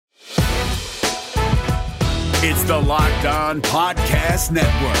It's the Locked On Podcast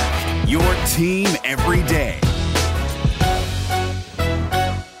Network, your team every day.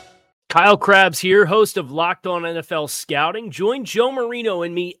 Kyle Krabs here, host of Locked On NFL Scouting. Join Joe Marino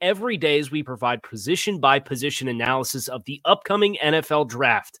and me every day as we provide position-by-position analysis of the upcoming NFL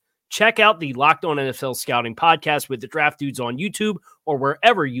Draft. Check out the Locked On NFL Scouting podcast with the Draft Dudes on YouTube or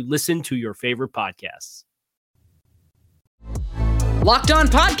wherever you listen to your favorite podcasts. Locked On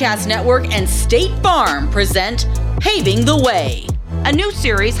Podcast Network and State Farm present Paving the Way, a new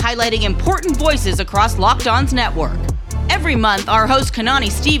series highlighting important voices across Locked On's network. Every month, our host Kanani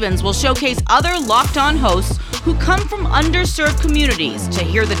Stevens will showcase other Locked On hosts who come from underserved communities to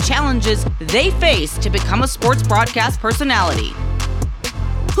hear the challenges they face to become a sports broadcast personality.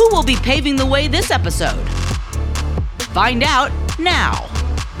 Who will be paving the way this episode? Find out now.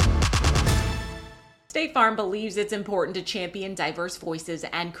 State Farm believes it's important to champion diverse voices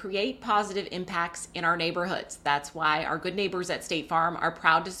and create positive impacts in our neighborhoods. That's why our good neighbors at State Farm are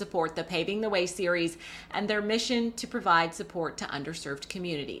proud to support the Paving the Way series and their mission to provide support to underserved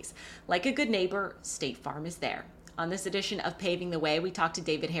communities. Like a good neighbor, State Farm is there. On this edition of Paving the Way, we talked to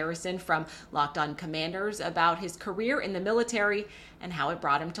David Harrison from Locked On Commanders about his career in the military and how it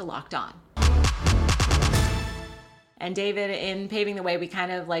brought him to Locked On. And David, in Paving the Way, we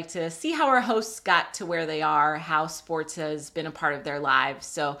kind of like to see how our hosts got to where they are, how sports has been a part of their lives.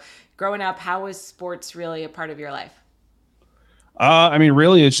 So growing up, how was sports really a part of your life?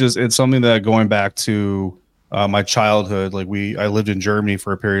 Really, it's something that going back to my childhood, I lived in Germany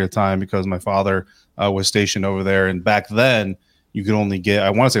for a period of time because my father was stationed over there. And back then you could only get, I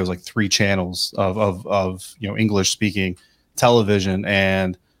want to say it was like 3 channels of English speaking television.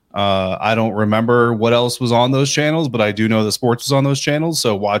 And I don't remember what else was on those channels, but I do know that sports was on those channels.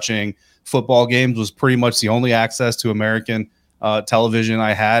 So watching football games was pretty much the only access to American television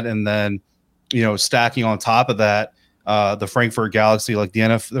I had. And then, stacking on top of that, the Frankfurt Galaxy, like the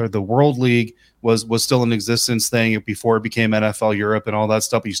NFL or the World League was still an existence thing before it became NFL Europe and all that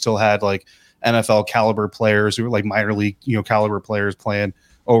stuff. You still had like NFL caliber players who were like minor league, caliber players playing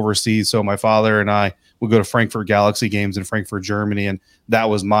overseas. So my father and I would go to Frankfurt Galaxy games in Frankfurt, Germany. And that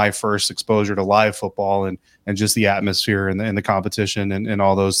was my first exposure to live football and just the atmosphere and the competition and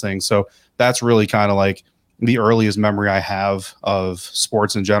all those things. So that's really kind of like the earliest memory I have of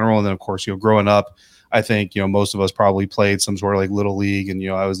sports in general. And then of course, growing up, I think, most of us probably played some sort of like little league and,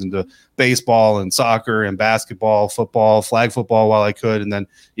 I was into baseball and soccer and basketball, football, flag football while I could. And then,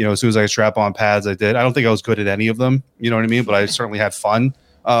 as soon as I strap on pads, I did. I don't think I was good at any of them, you know what I mean? But I certainly had fun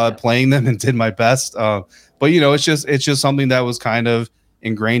playing them and did my best. But it's just something that was kind of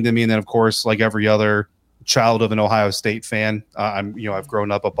ingrained in me. And then of course, like every other child of an Ohio State fan, I've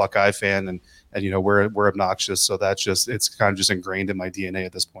grown up a Buckeye fan and we're obnoxious. So it's kind of just ingrained in my DNA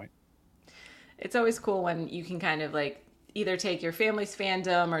at this point. It's always cool when you can kind of like either take your family's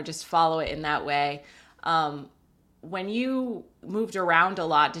fandom or just follow it in that way. When you moved around a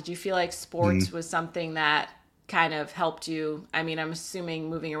lot, did you feel like sports was something that kind of helped you? I mean, I'm assuming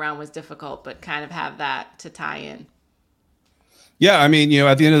moving around was difficult, but kind of have that to tie in. Yeah, at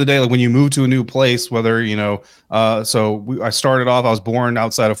the end of the day, like when you move to a new place, whether, I started off, I was born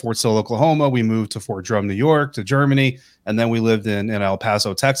outside of Fort Sill, Oklahoma. We moved to Fort Drum, New York, to Germany. And then we lived in El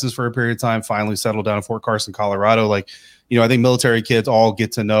Paso, Texas for a period of time, finally settled down in Fort Carson, Colorado. I think military kids all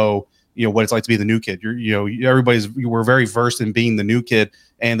get to know, what it's like to be the new kid. We're very versed in being the new kid.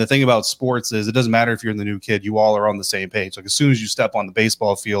 And the thing about sports is it doesn't matter if you're the new kid, you all are on the same page. Like as soon as you step on the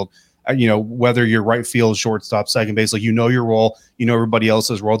baseball field, whether you're right field, shortstop, second base, like your role, everybody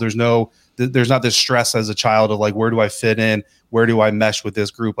else's role. There's not this stress as a child of like, where do I fit in? Where do I mesh with this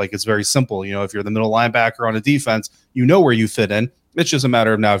group? Like it's very simple. If you're the middle linebacker on a defense, where you fit in. It's just a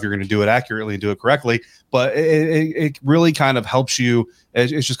matter of now if you're going to do it accurately and do it correctly. But it really kind of helps you.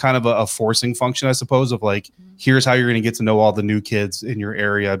 It's just kind of a forcing function, I suppose, of like, here's how you're going to get to know all the new kids in your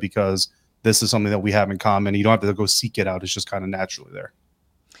area because this is something that we have in common. You don't have to go seek it out. It's just kind of naturally there.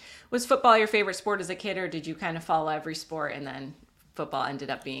 Was football your favorite sport as a kid, or did you kind of follow every sport and then football ended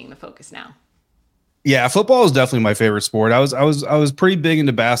up being the focus now? Yeah, football is definitely my favorite sport. I was pretty big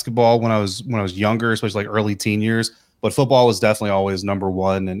into basketball when I was younger, especially like early teen years. But football was definitely always number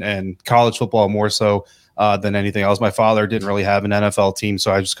one, and college football more so than anything else. My father didn't really have an NFL team,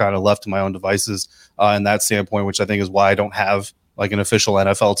 so I just kind of left to my own devices in that standpoint, which I think is why I don't have like an official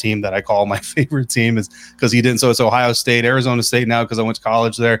NFL team that I call my favorite team, is because he didn't. So it's Ohio State, Arizona State now because I went to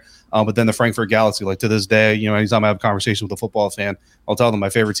college there. But then the Frankfurt Galaxy, like to this day, anytime I have a conversation with a football fan, I'll tell them my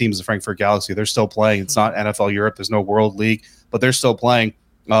favorite team is the Frankfurt Galaxy. They're still playing. It's not NFL Europe. There's no World League, but they're still playing.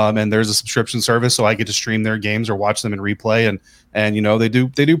 And there's a subscription service, so I get to stream their games or watch them in replay. And you know, they do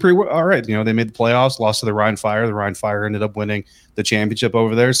pretty well. All right. You know, they made the playoffs, lost to the Rhine Fire. The Rhine Fire ended up winning the championship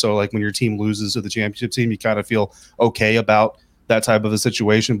over there. So like when your team loses to the championship team, you kind of feel okay about that type of a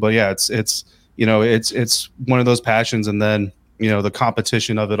situation. But yeah, it's you know, it's one of those passions. And then, you know, the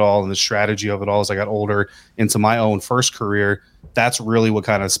competition of it all and the strategy of it all as I got older into my own first career, that's really what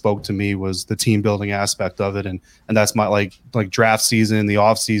kind of spoke to me, was the team building aspect of it. And that's my like draft season, the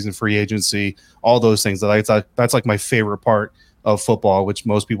off season, free agency, all those things. That's like my favorite part of football, which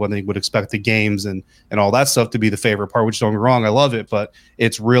most people I think would expect the games and all that stuff to be the favorite part, which don't get me wrong, I love it, but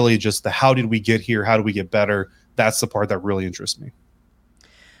it's really just the how did we get here? How do we get better? That's the part that really interests me.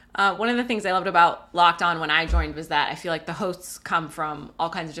 One of the things I loved about Locked On when I joined was that I feel like the hosts come from all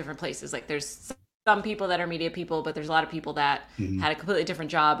kinds of different places. Like there's some people that are media people, but there's a lot of people that had a completely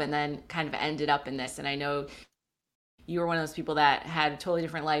different job and then kind of ended up in this. And I know you were one of those people that had a totally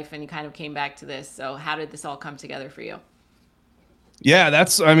different life and you kind of came back to this. So how did this all come together for you? Yeah,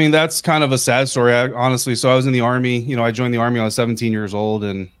 that's kind of a sad story, honestly. So I was in the Army. You know, I joined the Army when I was 17 years old,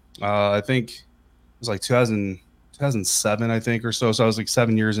 and I think it was like 2007, I think, or so. So I was like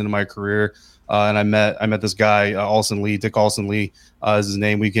 7 years into my career, and I met this guy, Dick Olson Lee is his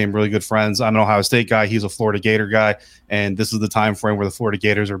name. We became really good friends. I'm an Ohio State guy. He's a Florida Gator guy, and this is the time frame where the Florida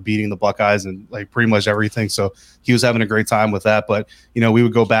Gators are beating the Buckeyes and like pretty much everything. So he was having a great time with that. But you know, we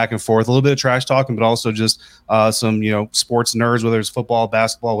would go back and forth, a little bit of trash talking, but also just some, you know, sports nerds, whether it's football,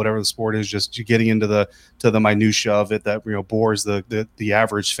 basketball, whatever the sport is, just getting into the minutia of it that, you know, bores the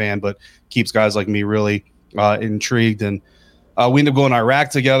average fan, but keeps guys like me really intrigued. And we ended up going to Iraq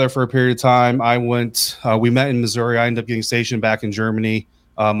together for a period of time. We met in Missouri. I ended up getting stationed back in Germany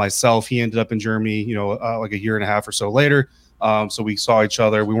myself. He ended up in Germany, you know, like a year and a half or so later. So we saw each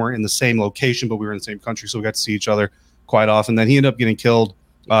other. We weren't in the same location, but we were in the same country, so we got to see each other quite often. Then he ended up getting killed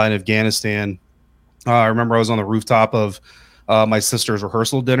in Afghanistan. I remember I was on the rooftop of my sister's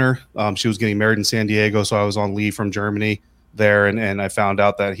rehearsal dinner. She was getting married in San Diego, so I was on leave from Germany there, and I found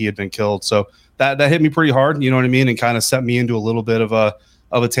out that he had been killed. So that hit me pretty hard, you know what I mean, and kind of set me into a little bit of a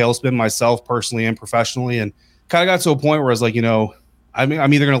tailspin myself, personally and professionally, and kind of got to a point where I was like, you know, I'm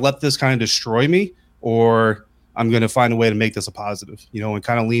either going to let this kind of destroy me, or I'm going to find a way to make this a positive, you know, and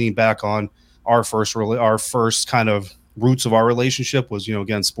kind of leaning back on our first kind of roots of our relationship was, you know,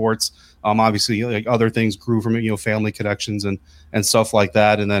 again, sports. Obviously, like other things grew from it, you know, family connections and stuff like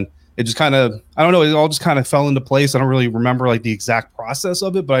that, and then it just kind of, I don't know, it all just kind of fell into place. I don't really remember like the exact process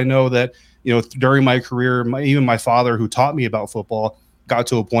of it, but I know that, you know, during my career, even my father, who taught me about football, got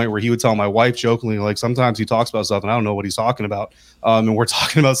to a point where he would tell my wife jokingly, like, sometimes he talks about stuff and I don't know what he's talking about. And we're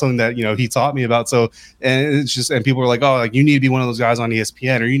talking about something that, you know, he taught me about. So, and it's just, and people are like, oh, like, you need to be one of those guys on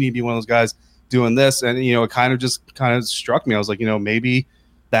ESPN, or you need to be one of those guys doing this. And, you know, it kind of struck me. I was like, you know, maybe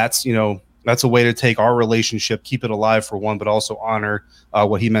that's, you know, that's a way to take our relationship, keep it alive for one, but also honor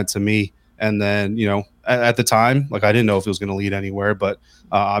what he meant to me. And then, you know, at the time, like, I didn't know if it was going to lead anywhere, but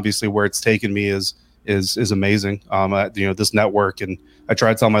obviously where it's taken me is amazing. You know, this network, and I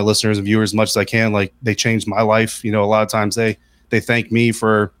try to tell my listeners and viewers as much as I can, like, they changed my life. You know, a lot of times they thank me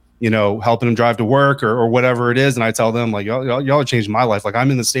for, you know, helping them drive to work or whatever it is. And I tell them, like, y'all changed my life. Like,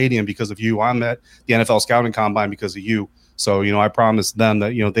 I'm in the stadium because of you. I'm at the NFL scouting combine because of you. So, you know, I promise them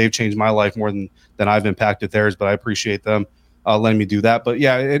that, you know, they've changed my life more than I've impacted theirs, but I appreciate them letting me do that. But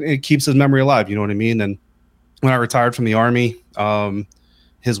yeah, it keeps his memory alive. You know what I mean? And when I retired from the Army,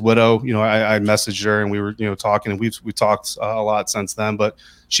 his widow, you know, I messaged her and we were, you know, talking, and we talked a lot since then, but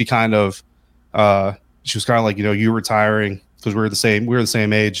she kind of, she was kind of like, you know, you retiring, because we were the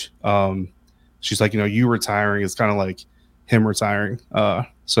same age. She's like, you know, you retiring is kind of like him retiring.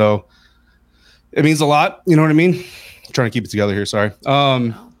 So it means a lot. You know what I mean? I'm trying to keep it together here. Sorry.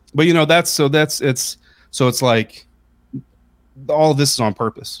 But you know, it's like all of this is on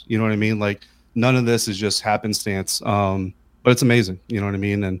purpose. You know what I mean? Like, none of this is just happenstance. But it's amazing. You know what I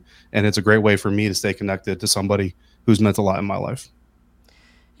mean? And it's a great way for me to stay connected to somebody who's meant a lot in my life.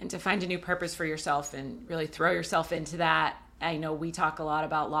 And to find a new purpose for yourself and really throw yourself into that. I know we talk a lot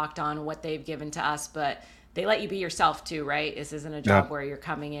about Locked On and what they've given to us, but they let you be yourself too, right? This isn't a job where you're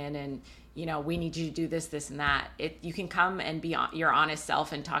coming in and, you know, we need you to do this and that. You can come and be your honest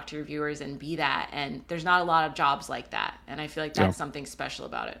self and talk to your viewers and be that. And there's not a lot of jobs like that. And I feel like that's something special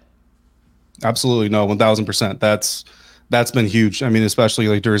about it. Absolutely. No, 1000%. That's been huge. I mean, especially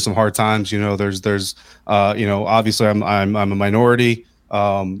like during some hard times, you know, there's you know, obviously I'm a minority.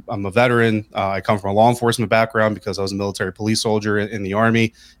 I'm a veteran. I come from a law enforcement background because I was a military police soldier in the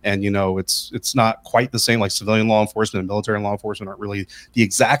Army. And, it's not quite the same. Like civilian law enforcement and military law enforcement aren't really the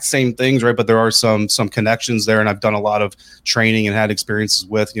exact same things, right? But there are some connections there. And I've done a lot of training and had experiences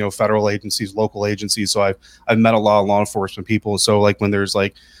with, federal agencies, local agencies. So I've met a lot of law enforcement people. So like when there's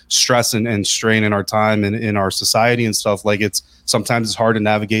like stress and strain in our time and in our society and stuff, like sometimes it's hard to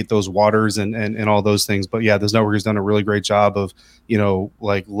navigate those waters and all those things. But yeah, this network has done a really great job of,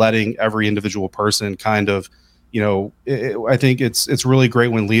 like letting every individual person kind of, I think it's really great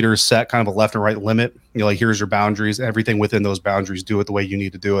when leaders set kind of a left and right limit, like here's your boundaries, everything within those boundaries, do it the way you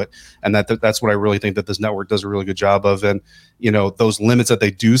need to do it. And that's what I really think that this network does a really good job of. And, those limits that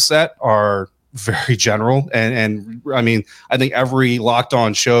they do set are very general. And I mean, I think every Locked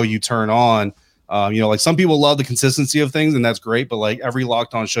On show you turn on, like some people love the consistency of things and that's great, but like every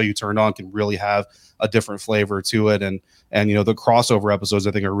Locked On show you turn on can really have a different flavor to it. And the crossover episodes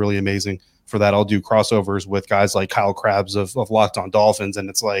I think are really amazing for that. I'll do crossovers with guys like Kyle Krabs of Locked On Dolphins. And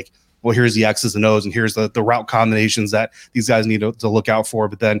it's like, well, here's the X's and O's and here's the route combinations that these guys need to look out for.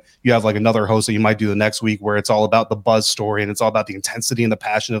 But then you have like another host that you might do the next week where it's all about the buzz story and it's all about the intensity and the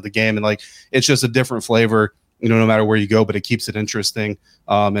passion of the game. And like, it's just a different flavor, no matter where you go, but it keeps it interesting.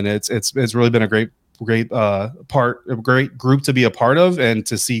 And it's really been a great group to be a part of and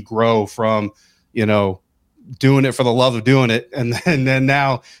to see grow from, doing it for the love of doing it. And then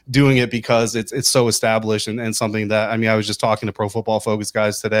now doing it because it's so established and something that, I mean, I was just talking to Pro Football Focus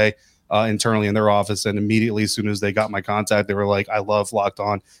guys today internally in their office. And immediately, as soon as they got my contact, they were like, I love Locked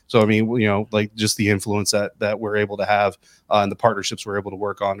On. So, I mean, like just the influence that we're able to have and the partnerships we're able to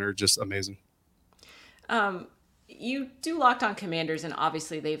work on are just amazing. You do Locked On Commanders, and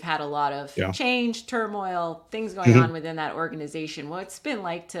obviously they've had a lot of change, turmoil, things going on within that organization. What's been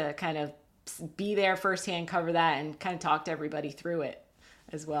like to kind of be there firsthand, cover that, and kind of talk to everybody through it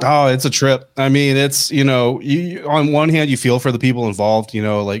as well? Oh, it's a trip. I mean, it's, you on one hand, you feel for the people involved, you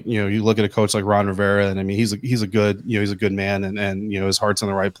look at a coach like Ron Rivera, and I mean, he's a good, he's a good man and his heart's in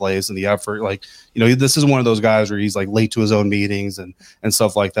the right place and the effort, like, this is one of those guys where he's like late to his own meetings and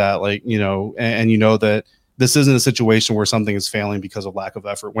stuff like that. Like, that this isn't a situation where something is failing because of lack of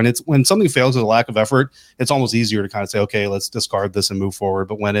effort. When something fails with a lack of effort, it's almost easier to kind of say, okay, let's discard this and move forward.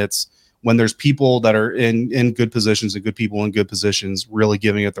 But when there's people that are in good positions and good people in good positions, really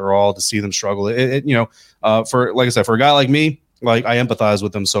giving it their all to see them struggle, for, like I said, for a guy like me, like I empathize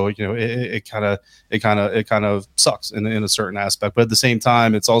with them. So, it kind of sucks in a certain aspect, but at the same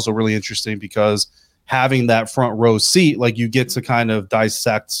time, it's also really interesting because having that front row seat, like you get to kind of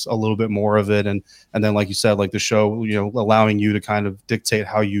dissect a little bit more of it. And then, like you said, like the show, allowing you to kind of dictate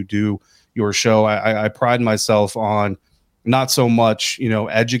how you do your show. I pride myself on not so much,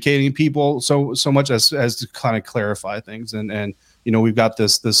 educating people so much as to kind of clarify things. And we've got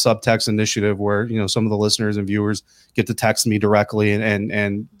this subtext initiative where, some of the listeners and viewers get to text me directly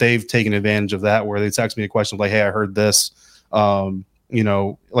and they've taken advantage of that, where they text me a question like, hey, I heard this,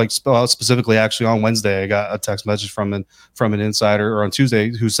 specifically actually on Wednesday, I got a text message from an insider, or on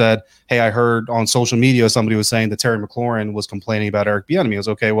Tuesday, who said, hey, I heard on social media, somebody was saying that Terry McLaurin was complaining about Eric Bieniemy. I was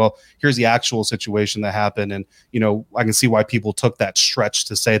okay, well, here's the actual situation that happened. And, I can see why people took that stretch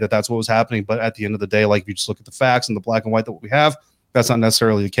to say that that's what was happening. But at the end of the day, like if you just look at the facts and the black and white that we have, that's not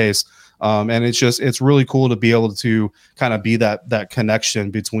necessarily the case. And it's really cool to be able to kind of be that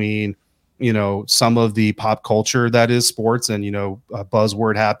connection between, some of the pop culture that is sports, and, a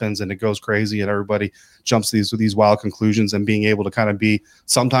buzzword happens and it goes crazy and everybody jumps to these wild conclusions, and being able to kind of be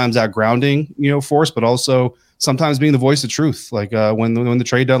sometimes that grounding, force, but also sometimes being the voice of truth. Like when the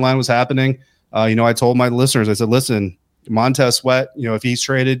trade deadline was happening, I told my listeners, I said, listen, Montez Sweat, if he's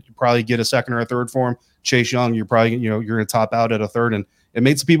traded, you probably get a second or a third for him. Chase Young, you're probably, you're going to top out at a third, and it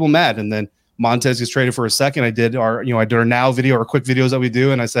made some people mad. And then Montez gets traded for a second. I did our now video, or quick videos that we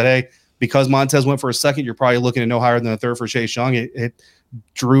do. And I said, hey, because Montez went for a second, you're probably looking at no higher than a third for Chase Young. It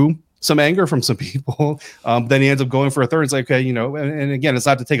drew some anger from some people. Then he ends up going for a third. It's like, okay, and again, it's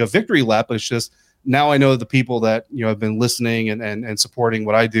not to take a victory lap, but it's just, now I know that the people that, have been listening and supporting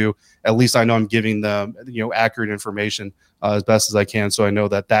what I do, at least I know I'm giving them, accurate information as best as I can. So I know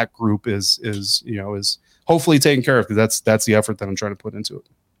that group is hopefully taken care of, because that's the effort that I'm trying to put into it.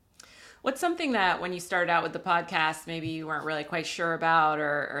 What's something that when you started out with the podcast, maybe you weren't really quite sure about,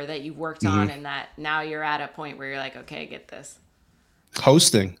 or that you've worked on, and that now you're at a point where you're like, okay, get this?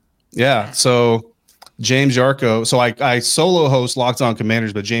 Hosting. Yeah. So James Yarko. So I solo host Locked On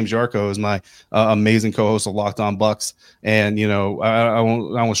Commanders, but James Yarko is my amazing co-host of Locked On Bucks. And, I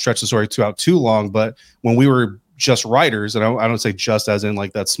won't stretch the story out too long, but when we were just writers, and I don't say just as in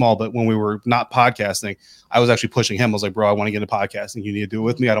like that small, but when we were not podcasting, I was actually pushing him. I was like, bro, I want to get into podcasting. You need to do it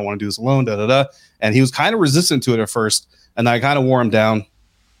with me. I don't want to do this alone. And he was kind of resistant to it at first, and I kind of wore him down.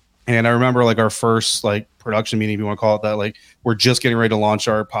 And I remember like our first like production meeting, if you want to call it that, like we're just getting ready to launch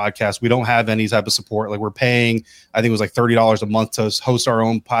our podcast. We don't have any type of support. Like we're paying, I think it was like $30 a month to host our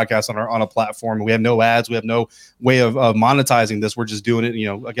own podcast on a platform. We have no ads. We have no way of monetizing this. We're just doing it,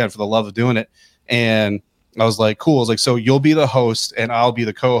 again, for the love of doing it. And I was like, cool. I was like, so you'll be the host and I'll be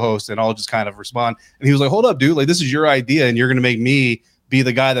the co-host and I'll just kind of respond. And he was like, hold up, dude. Like, this is your idea and you're going to make me be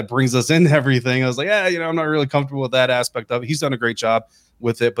the guy that brings us into everything. I was like, I'm not really comfortable with that aspect of it. He's done a great job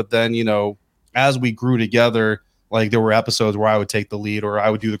with it. But then, as we grew together, like there were episodes where I would take the lead or I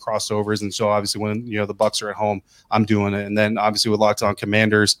would do the crossovers. And so obviously when, the Bucks are at home, I'm doing it. And then obviously with Locked On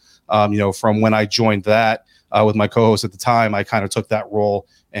Commanders, from when I joined that with my co-host at the time, I kind of took that role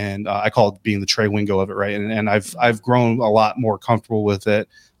and I call it being the Trey Wingo of it. Right. And I've grown a lot more comfortable with it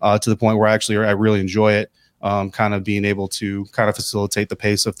to the point where I really enjoy it. Kind of being able to kind of facilitate the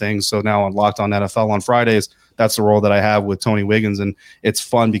pace of things. So now on Locked On NFL on Fridays, that's the role that I have with Tony Wiggins. And it's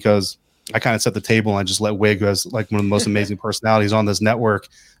fun because I kind of set the table and I just let Wig, who has like one of the most amazing personalities on this network,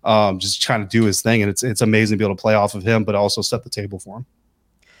 just trying to do his thing. And it's amazing to be able to play off of him, but also set the table for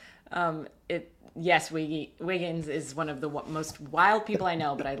him. Yes, Wiggins is one of the most wild people I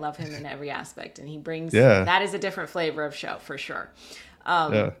know, but I love him in every aspect. And he brings, that is a different flavor of show for sure.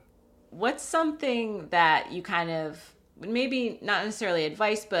 What's something that you kind of, maybe not necessarily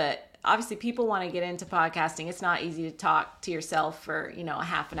advice, but obviously people want to get into podcasting. It's not easy to talk to yourself for, a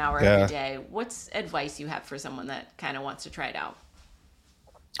half an hour every day. What's advice you have for someone that kind of wants to try it out?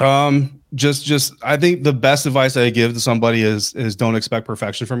 Just I think the best advice I give to somebody is don't expect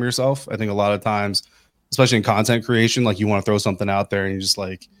perfection from yourself. I think a lot of times, especially in content creation, like you want to throw something out there and you just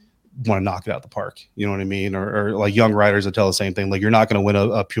like want to knock it out the park. You know what I mean? Or like young writers that tell the same thing. Like you're not going to win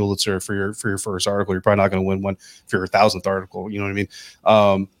a Pulitzer for your first article. You're probably not going to win one for your 1,000th article. You know what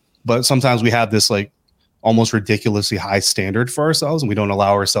I mean? But sometimes we have this like almost ridiculously high standard for ourselves and we don't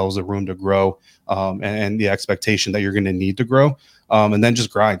allow ourselves the room to grow and the expectation that you're going to need to grow. And then just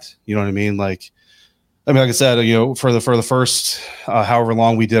grind. You know what I mean? Like I said, for the first however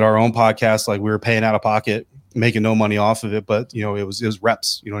long we did our own podcast, like we were paying out of pocket, making no money off of it, but it was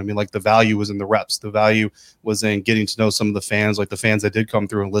reps. You know what I mean? Like the value was in the reps. The value was in getting to know some of the fans, like the fans that did come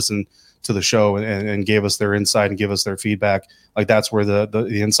through and listen to the show and gave us their insight and give us their feedback. Like that's where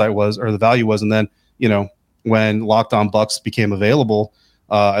the insight was, or the value was. And then, when Locked On Bucks became available,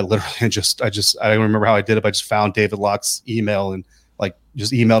 I literally I don't remember how I did it, but I just found David Locke's email and like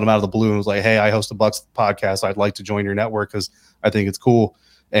just emailed him out of the blue and was like, hey, I host a Bucks podcast. I'd like to join your network because I think it's cool.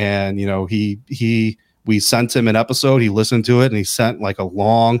 And, we sent him an episode. He listened to it and he sent like a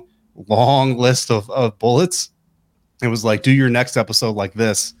long list of bullets. It was like, do your next episode like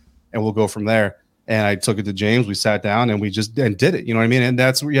this and we'll go from there. And I took it to James. We sat down and we just did it. You know what I mean? And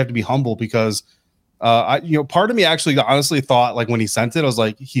that's where you have to be humble because part of me actually honestly thought like when he sent it, I was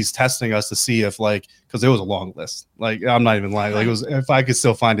like, he's testing us to see if like, because it was a long list. Like, I'm not even lying. Like it was, if I could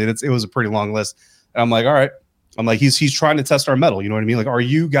still find it, it was a pretty long list. And I'm like, all right. I'm like, he's trying to test our mettle. You know what I mean? Like, are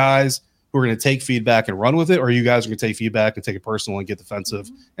you guys who are going to take feedback and run with it? Or are you guys going to take feedback and take it personal and get defensive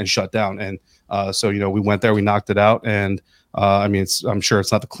and shut down? And so, we went there, we knocked it out. And I'm sure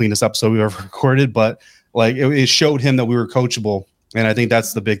it's not the cleanest episode we've ever recorded, but like it showed him that we were coachable. And I think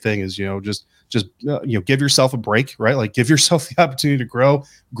that's the big thing is, just give yourself a break, right? Like give yourself the opportunity to grow,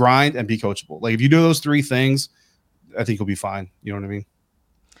 grind, and be coachable. Like if you do those three things, I think you'll be fine. You know what I mean?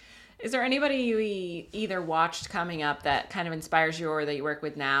 Is there anybody you either watched coming up that kind of inspires you or that you work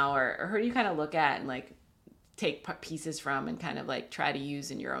with now, or who do you kind of look at and like take pieces from and kind of like try to use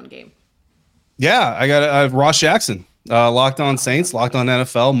in your own game? Yeah, I have Ross Jackson, Locked On Saints, Locked On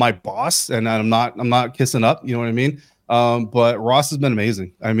NFL, my boss, and I'm not kissing up. You know what I mean? But Ross has been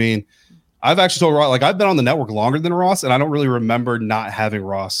amazing. I mean, I've actually told Ross, like I've been on the network longer than Ross, and I don't really remember not having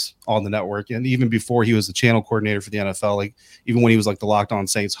Ross on the network. And even before he was the channel coordinator for the NFL, like even when he was like the Locked On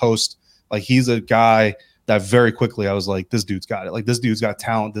Saints host, like he's a guy that very quickly I was like, this dude's got it. Like this dude's got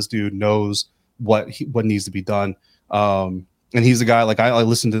talent. This dude knows what needs to be done. And he's a guy like I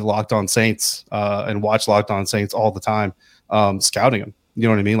listen to Locked On Saints and watch Locked On Saints all the time, scouting him. You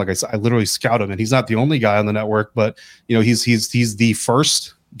know what I mean? Like I literally scout him, and he's not the only guy on the network, but he's the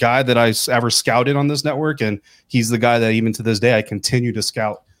first guy that I ever scouted on this network, and he's the guy that even to this day I continue to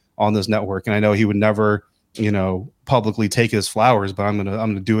scout on this network. And I know he would never publicly take his flowers, but I'm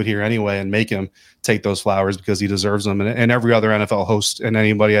gonna do it here anyway and make him take those flowers because he deserves them. And every other NFL host and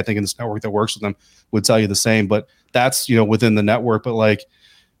anybody I think in this network that works with them would tell you the same. But that's within the network. But like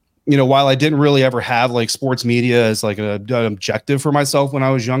while I didn't really ever have like sports media as like an objective for myself when I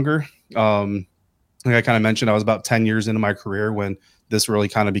was younger, like I kind of mentioned, I was about 10 years into my career when this really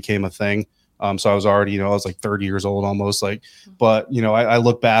kind of became a thing. So I was already, I was like 30 years old almost, like, but I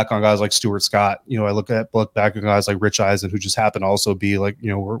look back on guys like Stuart Scott. I look back on guys like Rich Eisen, who just happened to also be like,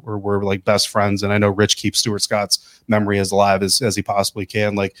 we're like best friends. And I know Rich keeps Stuart Scott's memory as alive as he possibly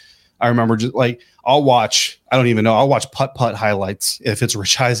can. Like, I remember just like, I'll watch putt highlights if it's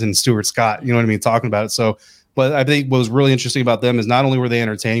Rich Eisen and Stuart Scott, you know what I mean, talking about it. So, but I think what was really interesting about them is not only were they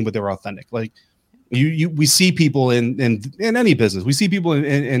entertaining, but they were authentic. Like, we see people in any business. We see people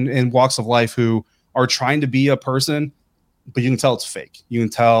in walks of life who are trying to be a person, but you can tell it's fake. You can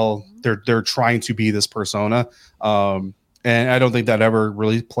tell they're trying to be this persona. And I don't think that ever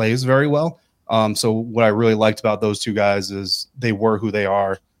really plays very well. So what I really liked about those two guys is they were who they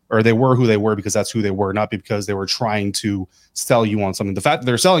are, or they were who they were because that's who they were, not because they were trying to sell you on something. The fact that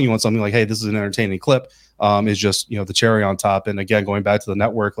they're selling you on something like, hey, this is an entertaining clip, is just, the cherry on top. And again, going back to the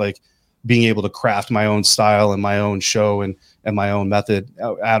network, like, being able to craft my own style and my own show and my own method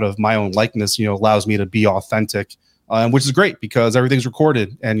out of my own likeness, allows me to be authentic, which is great because everything's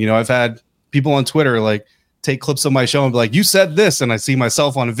recorded. And, I've had people on Twitter, like, take clips of my show and be like, you said this. And I see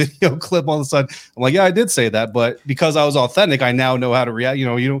myself on a video clip all of a sudden. I'm like, yeah, I did say that. But because I was authentic, I now know how to react.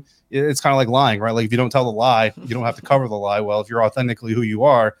 It's kind of like lying, right? Like, if you don't tell the lie, you don't have to cover the lie. Well, if you're authentically who you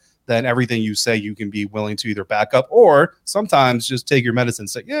are, then everything you say, you can be willing to either back up or sometimes just take your medicine and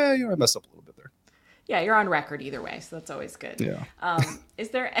say, yeah, I messed up a little bit there. Yeah, you're on record either way, so that's always good. Yeah. Is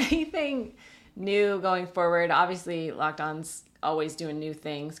there anything new going forward? Obviously, Locked On's always doing new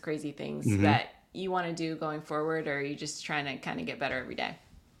things, crazy things that you want to do going forward, or are you just trying to kind of get better every day?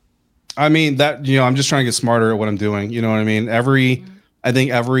 I mean, that, I'm just trying to get smarter at what I'm doing. You know what I mean? I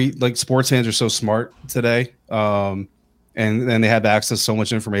think every like sports fans are so smart today. And they have access to so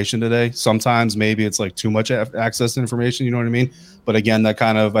much information today. Sometimes maybe it's like too much access to information, you know what I mean? But again,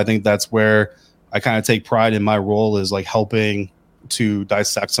 I think that's where I kind of take pride in my role, is like helping to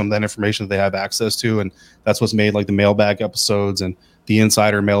dissect some of that information that they have access to. And that's what's made like the mailbag episodes and the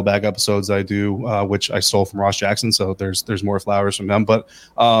insider mailbag episodes I do, which I stole from Ross Jackson. So there's more flowers from them. But,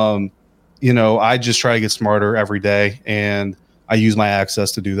 I just try to get smarter every day, and I use my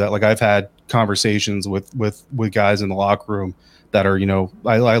access to do that. Like, I've had conversations with guys in the locker room that are,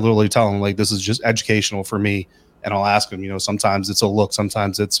 I literally tell them, like, this is just educational for me. And I'll ask them, sometimes it's a look,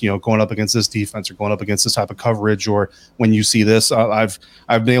 sometimes it's, going up against this defense or going up against this type of coverage. Or when you see this, I've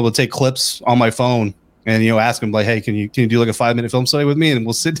been able to take clips on my phone and, ask them like, hey, can you do like a 5-minute film study with me? And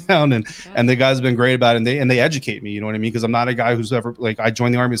we'll sit down and the guys have been great about it. And they educate me, you know what I mean? Cause I'm not a guy who's ever, like, I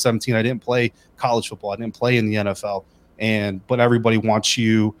joined the Army at 17. I didn't play college football. I didn't play in the NFL. But everybody wants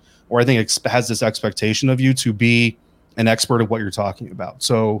you, or I think has this expectation of you to be an expert of what you're talking about.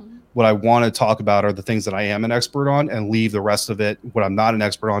 So what I want to talk about are the things that I am an expert on, and leave the rest of it, what I'm not an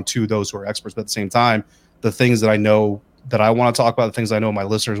expert on, to those who are experts. But at the same time, the things that I know that I want to talk about, the things I know my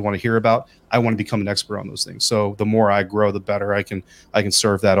listeners want to hear about, I want to become an expert on those things. So the more I grow, the better I can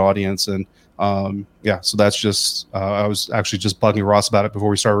serve that audience. And so that's just, I was actually just bugging Ross about it before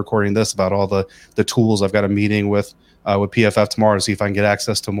we started recording this, about all the tools. I've got a meeting with PFF tomorrow to see if I can get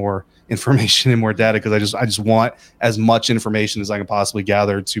access to more information and more data, because I just want as much information as I can possibly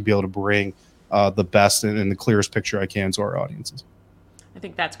gather to be able to bring the best and the clearest picture I can to our audiences. I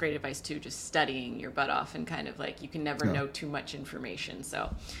think that's great advice too, just studying your butt off, and kind of like, you can never know too much information.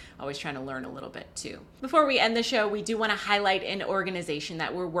 So always trying to learn a little bit too. Before we end the show, we do want to highlight an organization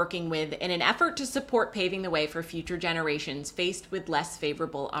that we're working with in an effort to support paving the way for future generations faced with less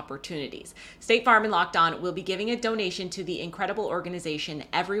favorable opportunities. State Farm and Locked On will be giving a donation to the incredible organization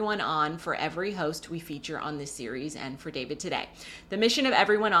Everyone On for every host we feature on this series and for David today. The mission of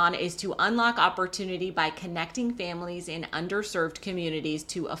Everyone On is to unlock opportunity by connecting families in underserved communities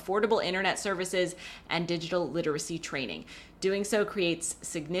to affordable internet services and digital literacy training. Doing so creates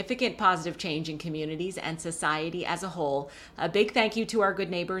significant positive change in communities and society as a whole. A big thank you to our good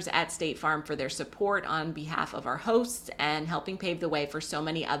neighbors at State Farm for their support on behalf of our hosts and helping pave the way for so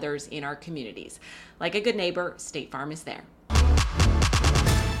many others in our communities. Like a good neighbor, State Farm is there.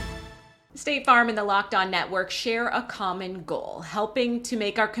 State Farm and the Locked On Network share a common goal: helping to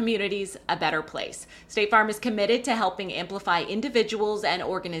make our communities a better place. State Farm is committed to helping amplify individuals and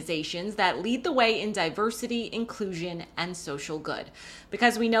organizations that lead the way in diversity, inclusion, and social good.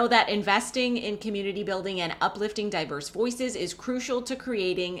 Because we know that investing in community building and uplifting diverse voices is crucial to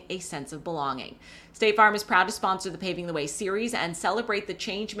creating a sense of belonging. State Farm is proud to sponsor the Paving the Way series and celebrate the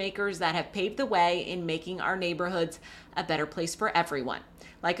change makers that have paved the way in making our neighborhoods a better place for everyone.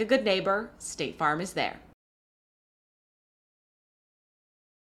 Like a good neighbor, State Farm is there.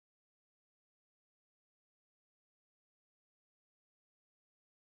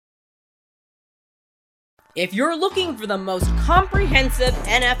 If you're looking for the most comprehensive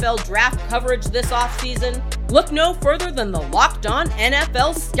NFL draft coverage this offseason, look no further than the Locked On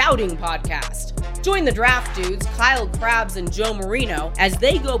NFL Scouting Podcast. Join the draft dudes, Kyle Krabs and Joe Marino, as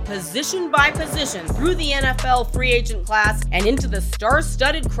they go position by position through the NFL free agent class and into the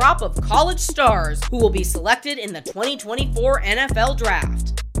star-studded crop of college stars who will be selected in the 2024 NFL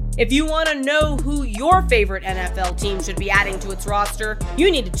Draft. If you want to know who your favorite NFL team should be adding to its roster, you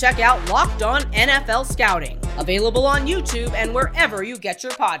need to check out Locked On NFL Scouting, available on YouTube and wherever you get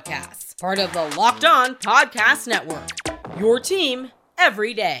your podcasts. Part of the Locked On Podcast Network, your team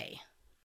every day.